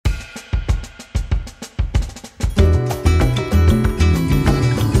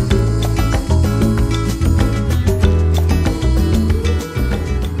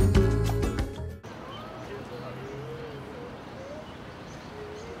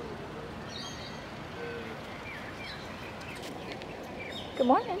Good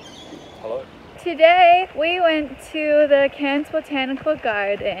morning. Hello. Today we went to the Cairns Botanical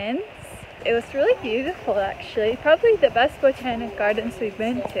Gardens. It was really beautiful actually. Probably the best botanic gardens we've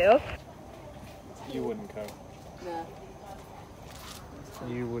been to. You wouldn't cope. No.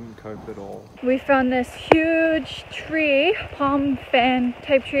 You wouldn't cope at all. We found this huge tree, palm fan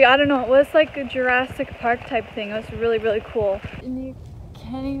type tree. I don't know, it was like a Jurassic Park type thing. It was really, really cool. And you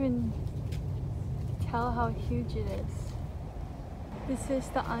can't even tell how huge it is. This is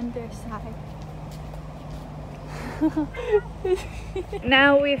the underside.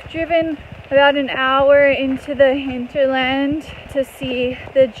 Now we've driven about an hour into the hinterland to see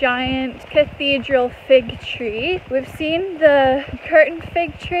the giant cathedral fig tree. We've seen the curtain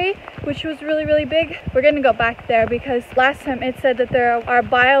fig tree, which was really, really big. We're gonna go back there because last time it said that there are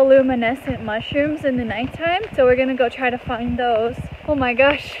bioluminescent mushrooms in the nighttime. So we're gonna go try to find those. Oh my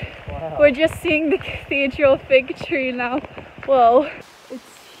gosh. Wow. We're just seeing the cathedral fig tree now. Whoa. It's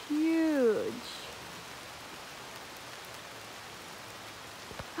huge.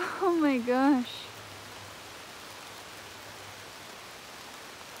 Oh my gosh.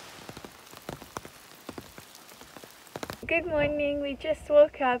 Good morning. We just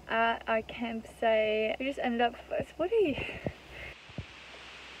woke up at our campsite. We just ended up, what are you?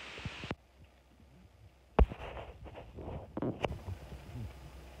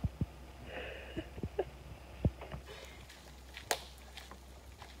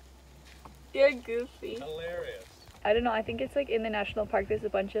 You're goofy. Hilarious. I don't know, I think it's like in the national park there's a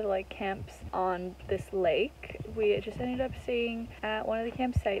bunch of like camps on this lake. We just ended up staying at one of the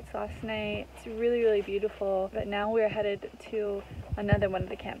campsites last night. It's really, really beautiful, but now we're headed to another one of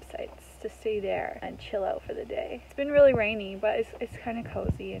the campsites to stay there and chill out for the day. It's been really rainy, but it's kind of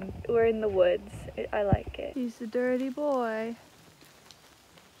cozy and we're in the woods. I like it. He's a dirty boy.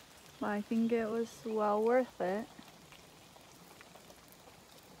 I think it was well worth it.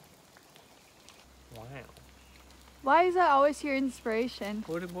 Wow. Why is that always your inspiration?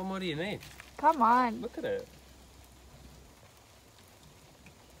 What more do you need? Come on. Look at it.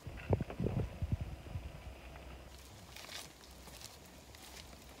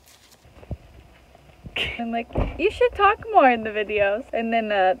 I'm like, you should talk more in the videos. And then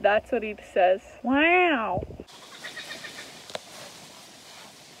that's what he says. Wow.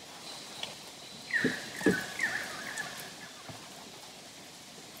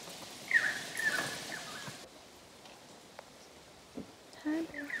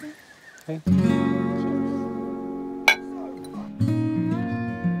 Hey.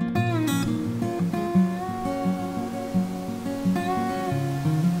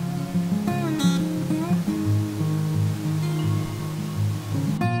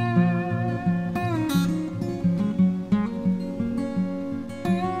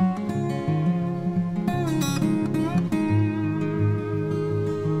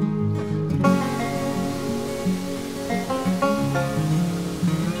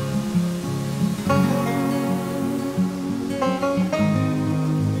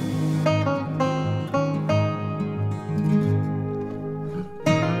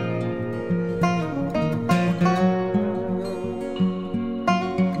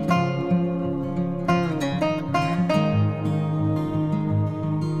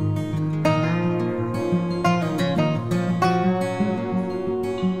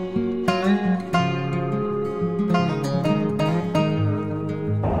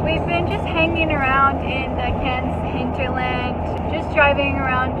 Around in the Cairns Hinterland, just driving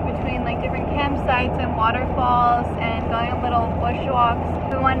around between like different campsites and waterfalls and going on little bushwalks.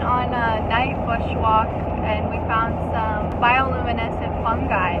 We went on a night bushwalk and we found some bioluminescent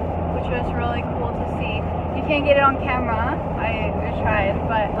fungi, which was really cool to see. You can't get it on camera, I tried,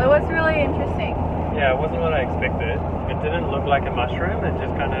 but it was really interesting. Yeah, it wasn't what I expected. It didn't look like a mushroom, it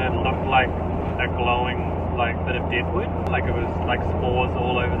just kind of looked like a glowing like bit of deadwood, like it was like spores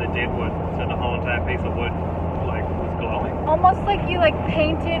all over the deadwood, so the whole entire piece of wood like was glowing. Almost like you like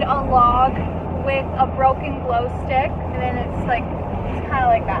painted a log with a broken glow stick, and then it's kind of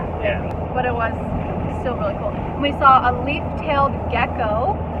like that. Yeah. But it was still really cool. And we saw a leaf-tailed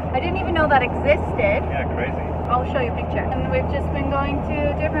gecko. I didn't even know that existed. Yeah, crazy. I'll show you a picture. And we've just been going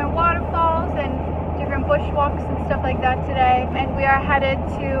to different waterfalls and different bushwalks and stuff like that today, and we are headed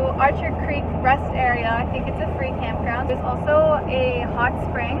to Archer Creek Rest Area. I think it's a free campground. There's also a hot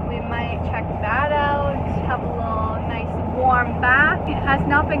spring. We might check that out, have a little nice warm bath. It has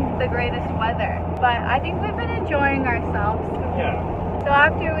not been the greatest weather, but I think we've been enjoying ourselves. Yeah. So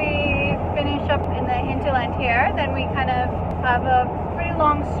after we finish up in the hinterland here, then we kind of have a pretty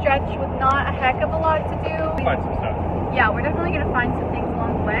long stretch with not a heck of a lot to do. Find some stuff. Yeah, we're definitely going to find some things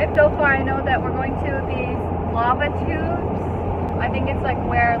along the way. So far I know that we're going to these lava tubes I think it's like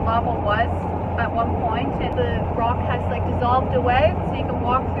where lava was at one point, and the rock has like dissolved away, so you can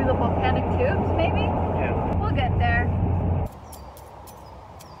walk through the volcanic tubes, maybe? Yeah. We'll get there.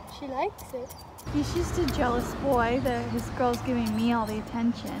 She likes it. He's just a jealous boy that his girl's giving me all the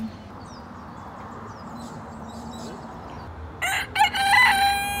attention.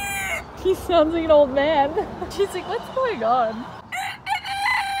 He sounds like an old man. She's like, what's going on?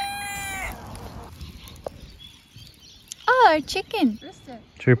 Oh, a chicken.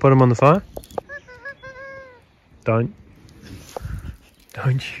 Should we put him on the fire? Don't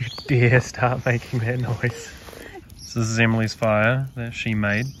you dare start making that noise. So this is Emily's fire that she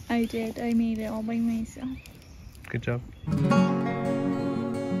made. I did. I made it all by myself. Good job.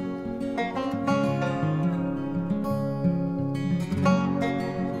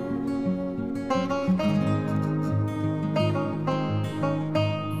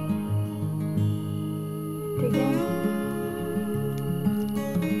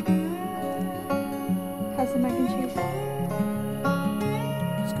 How's the mac and cheese?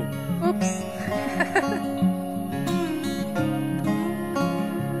 It's good. Oops.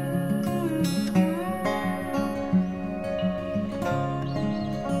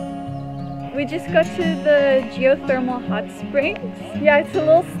 We just got to the geothermal hot springs. Yeah, it's a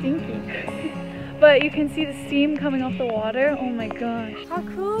little stinky. But you can see the steam coming off the water. Oh my gosh. How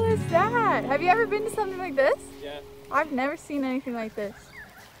cool is that? Have you ever been to something like this? Yeah. I've never seen anything like this.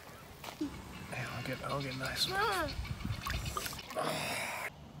 I'll get nice.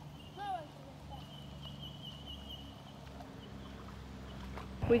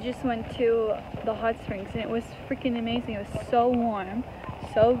 We just went to the hot springs and it was freaking amazing. It was so warm,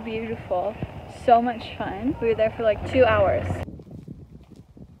 so beautiful, so much fun. We were there for like 2 hours.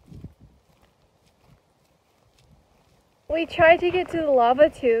 We tried to get to the lava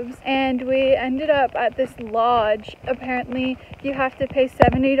tubes and we ended up at this lodge. Apparently you have to pay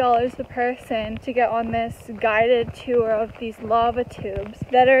 $70 a person to get on this guided tour of these lava tubes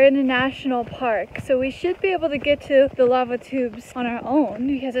that are in a national park. So we should be able to get to the lava tubes on our own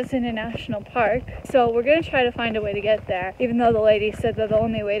because it's in a national park. So we're gonna try to find a way to get there, even though the lady said that the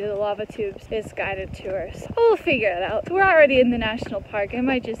only way to the lava tubes is guided tours. We'll figure it out. We're already in the national park. It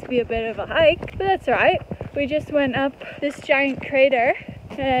might just be a bit of a hike, but that's all right. We just went up this giant crater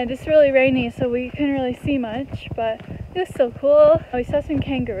and it's really rainy, so we couldn't really see much, but it was so cool. We saw some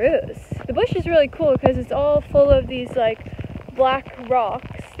kangaroos. The bush is really cool because it's all full of these like black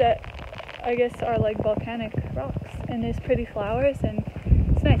rocks that I guess are like volcanic rocks, and there's pretty flowers and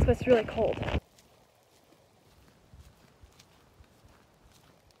it's nice, but it's really cold.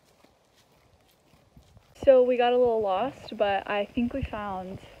 So we got a little lost, but I think we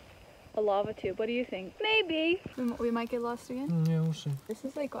found a lava tube. What do you think? Maybe. We might get lost again? Yeah, we'll see. This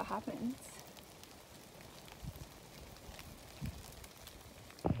is like what happens.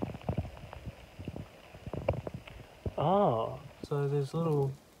 Oh, so there's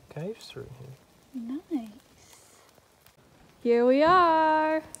little caves through here. Nice. Here we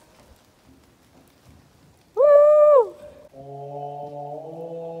are. Woo!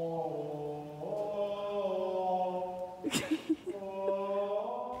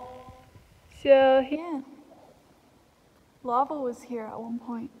 So yeah, lava was here at one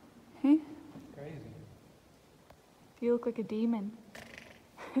point. Hey? Crazy. You look like a demon.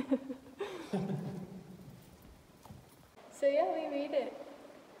 So yeah, we made it.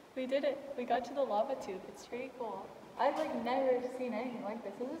 We did it. We got to the lava tube. It's pretty cool. I've like never seen anything like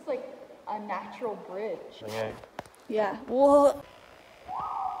this. This is like a natural bridge. Okay. Yeah. Whoa.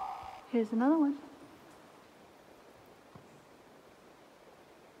 Here's another one.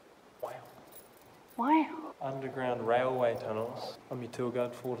 Wow. Wow. Underground railway tunnels. I'm your tour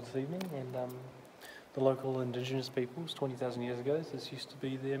guide for this evening, and the local indigenous peoples 20,000 years ago, this used to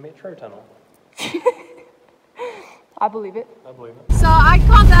be their metro tunnel. I believe it. I believe it. So I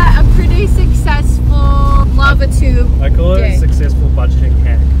call that a pretty successful lava tube. I call it a successful budgeting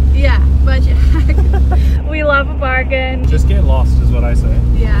hack. Yeah, budget hack. We love a bargain. Just get lost is what I say.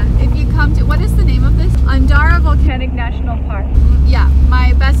 Yeah, if you come to, what is the name of this? Andara Volcanic National Park. Yeah,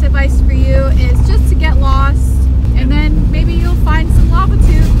 my best advice for you is just to get lost and then maybe you'll find some lava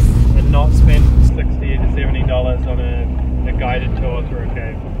tubes. And not spend $60 to $70 on a guided tour through a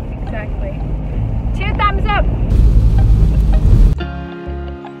cave. Exactly. 2 thumbs up.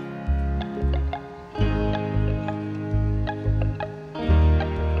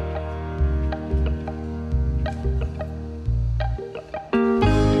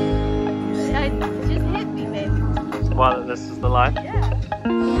 Just hit me, babe. Wow, this is the life? Yeah.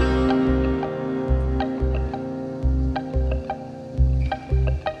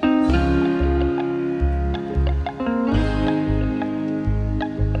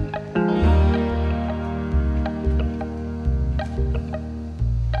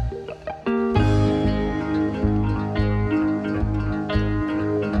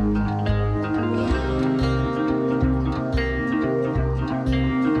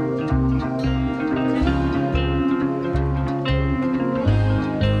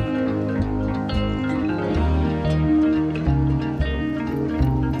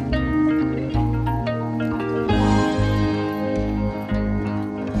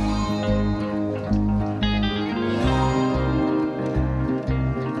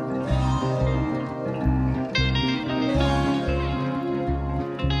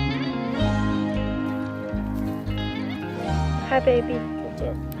 Hi, baby. What's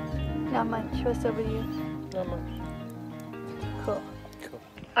up? Not much. What's up with you? Not much. Cool. Cool.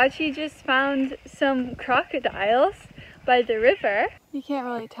 Archie just found some crocodiles by the river. You can't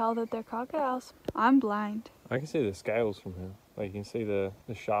really tell that they're crocodiles. I'm blind. I can see the scales from here. Like you can see the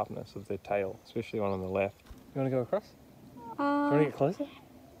sharpness of their tail, especially one on the left. You want to go across? Do you want to get closer?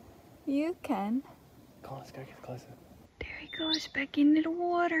 You can. Come on, let's go get closer. There he goes back into the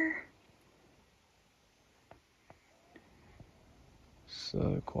water.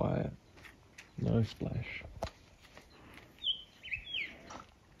 So quiet. No splash.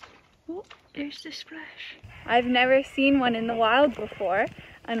 Oh, there's the splash. I've never seen one in the wild before,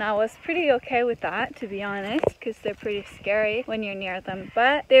 and I was pretty okay with that, to be honest, because they're pretty scary when you're near them.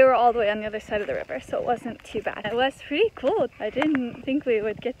 But they were all the way on the other side of the river, so it wasn't too bad. It was pretty cool. I didn't think we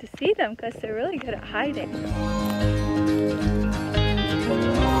would get to see them because they're really good at hiding.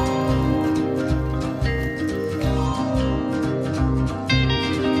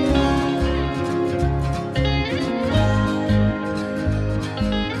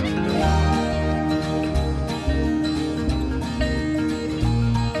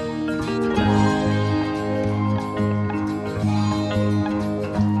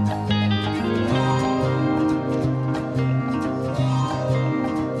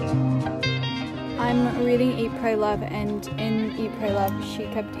 I'm reading Eat, Pray, Love, and in Eat, Pray, Love, she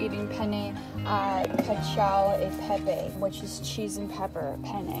kept eating penne cacio e pepe, which is cheese and pepper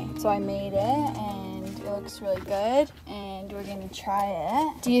penne. So I made it, and it looks really good, and we're gonna try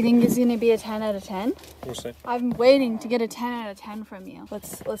it. Do you think it's gonna be a 10 out of 10? We'll see. I'm waiting to get a 10 out of 10 from you.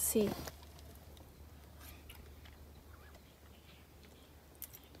 Let's see.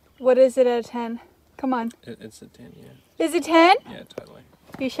 What is it out of 10? Come on. It's a 10, yeah. Is it 10? Yeah, totally.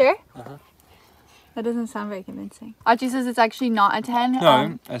 You sure? Uh-huh. That doesn't sound very convincing. Archie says it's actually not a 10.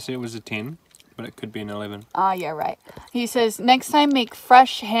 No, I said it was a 10, but it could be an 11. Ah, yeah, right. He says, next time make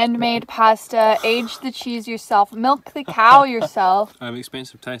fresh handmade pasta, age the cheese yourself, milk the cow yourself. I have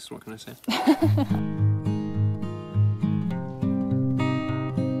expensive taste, what can I say?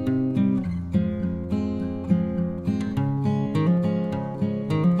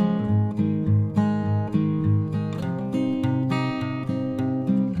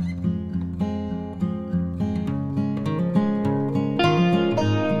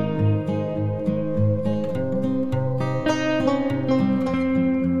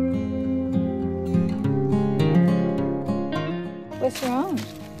 What's wrong?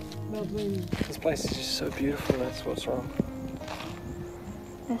 This place is just so beautiful, that's what's wrong.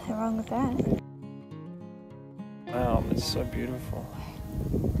 Nothing wrong with that. Wow, it's so beautiful.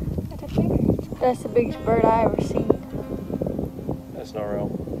 That's the biggest bird I ever seen. That's not real.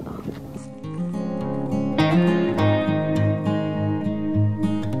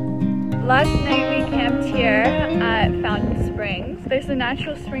 Last night we camped here at Fountain Springs. There's a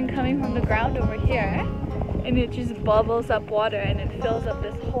natural spring coming from the ground over here, and it just bubbles up water and it fills up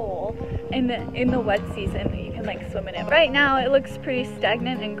this hole. In the wet season, you can like swim in it. Right now it looks pretty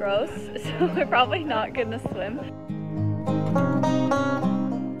stagnant and gross, so we're probably not gonna swim.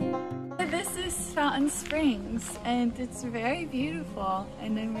 This is Fountain Springs, and it's very beautiful,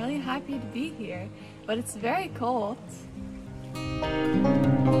 and I'm really happy to be here, but it's very cold.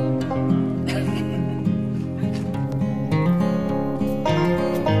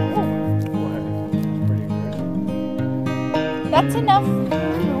 That's enough.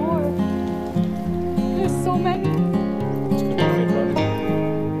 There's so many.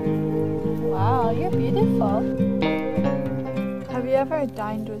 Wow, you're beautiful. Have you ever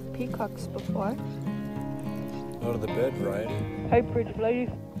dined with peacocks before? Not of the bird variety. Hey, pretty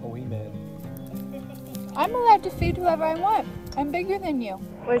lady. A wee man. I'm allowed to feed whoever I want. I'm bigger than you.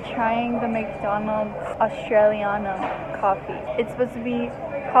 We're trying the McDonald's Australiana coffee. It's supposed to be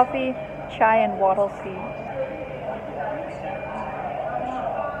coffee, chai, and wattle seed.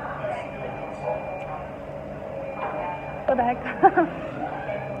 What the heck?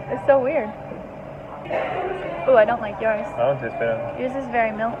 It's so weird. Oh, I don't like yours. That one tastes better. Yours is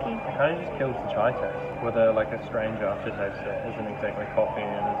very milky. It kind of just kills the chai taste. With like a strange aftertaste that isn't exactly coffee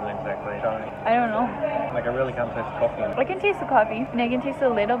and isn't exactly chai. I don't know. Like I really can't taste coffee. I can taste the coffee, and I can taste a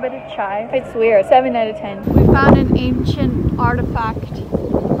little bit of chai. It's weird. 7 out of 10. We found an ancient artifact.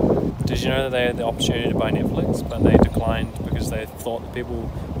 Did you know that they had the opportunity to buy Netflix, but they declined because they thought that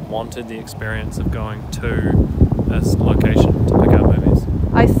people wanted the experience of going to this location to pick up movies?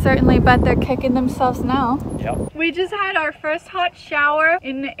 I certainly bet they're kicking themselves now. Yep. We just had our first hot shower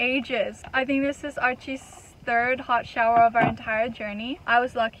in ages. I think this is Archie's third hot shower of our entire journey. I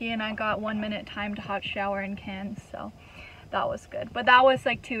was lucky and I got 1 minute timed hot shower in Cairns, so that was good. But that was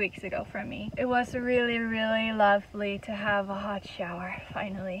like 2 weeks ago for me. It was really, really lovely to have a hot shower,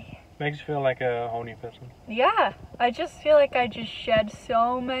 finally. Makes you feel like a whole new person. Yeah, I just feel like I just shed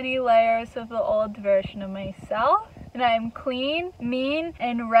so many layers of the old version of myself. And I am clean, mean,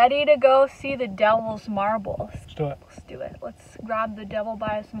 and ready to go see the devil's marbles. Let's do it. Let's do it. Let's grab the devil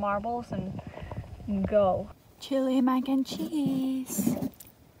by his marbles and go. Chili mac and cheese.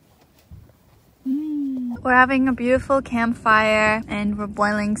 We're having a beautiful campfire and we're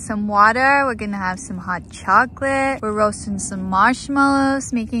boiling some water. We're gonna have some hot chocolate. We're roasting some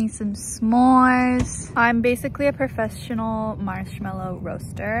marshmallows, making some s'mores. I'm basically a professional marshmallow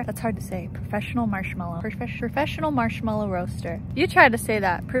roaster. That's hard to say. Professional marshmallow. Professional marshmallow roaster. You try to say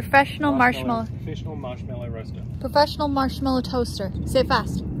that. Professional marshmallow. Professional marshmallow roaster. Professional marshmallow toaster. Say it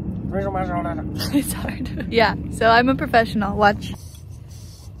fast. Marshmallow. It's hard. Yeah, so I'm a professional. Watch.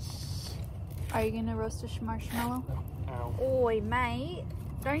 Are you gonna roast a marshmallow? Ow. Oi, mate.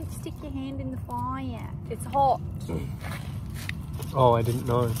 Don't stick your hand in the fire. It's hot. Oh, I didn't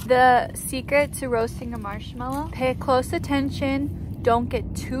know. The secret to roasting a marshmallow, pay close attention, don't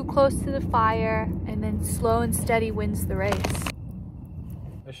get too close to the fire, and then slow and steady wins the race.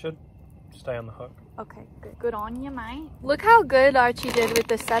 I should stay on the hook. Okay, good. Good on you, mate. Look how good Archie did with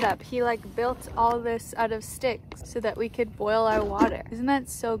the setup. He like built all this out of sticks so that we could boil our water. Isn't that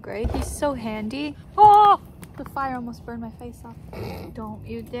so great? He's so handy. Oh! The fire almost burned my face off. Don't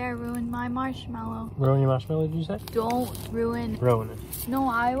you dare ruin my marshmallow. Ruin your marshmallow, did you say? Don't ruin. Ruin it. No,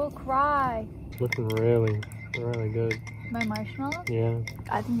 I will cry. It's looking really, really good. My marshmallow? Yeah.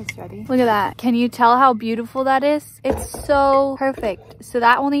 I think it's ready. Look at that. Can you tell how beautiful that is? It's so perfect. So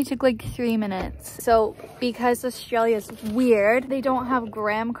that only took like 3 minutes. So because Australia's weird, they don't have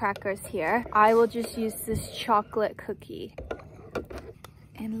graham crackers here. I will just use this chocolate cookie.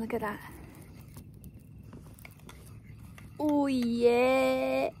 And look at that. Oh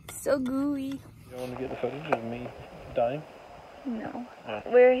yeah, so gooey. You want to get the footage of me dying? No.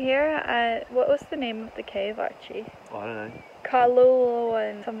 We're here at, what was the name of the cave, Archie? Oh, I don't know.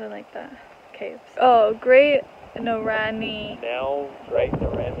 Kalulu and something like that. Caves. Oh, Great Norani Now, Great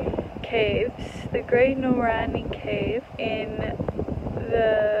Norani. Caves. The Great Norani Cave in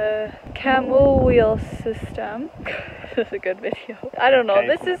the Camel Wheel System. This is a good video. I don't know.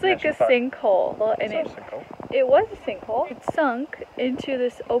 This is like a sinkhole. And it was a sinkhole. It sunk into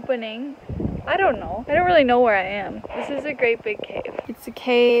this opening. I don't know. I don't really know where I am. This is a great big cave. It's a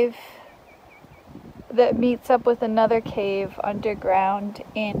cave that meets up with another cave underground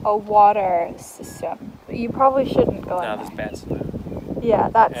in a water system. You probably shouldn't go in there. No, there's bats in there. Yeah,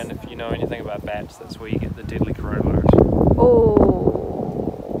 that's... And if you know anything about bats, that's where you get the deadly coronavirus.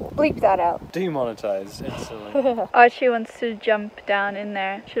 Oh. Bleep that out. Demonetized instantly. Archie wants to jump down in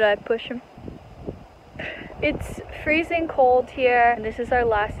there. Should I push him? It's freezing cold here, and this is our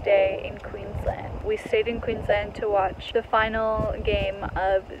last day in Queensland. We stayed in Queensland to watch the final game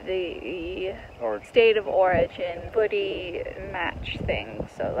of the State of Origin footy match thing,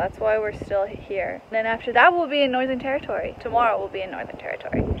 so that's why we're still here. Then after that we'll be in Northern Territory. Tomorrow we'll be in Northern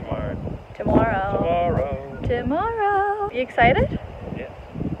Territory. Tomorrow. You excited? Yeah.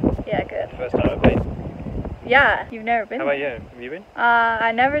 Yeah, good. First time I've been. Yeah, you've never been How about there. you? Have you been?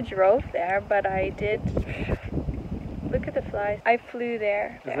 I never drove there, but I did. Look at the flies. I flew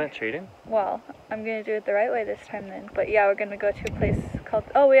there. Isn't that cheating? Well, I'm gonna do it the right way this time then. But yeah, we're gonna go to a place called,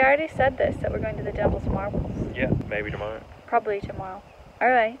 oh, we already said this, that we're going to the Devil's Marbles. Yeah, maybe tomorrow. Probably tomorrow.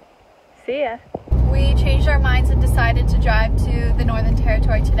 Alright, see ya. We changed our minds and decided to drive to the Northern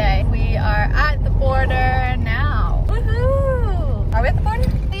Territory today. We are at the border now. Woohoo! Are we at the border?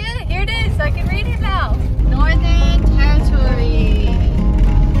 Yeah, here it is, I can read it now. Northern Territory.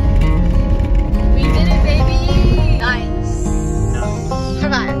 We did it, baby! Nice.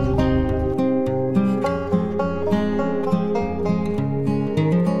 Survived.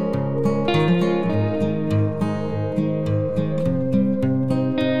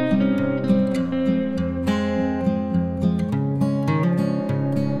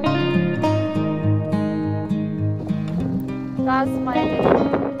 That's my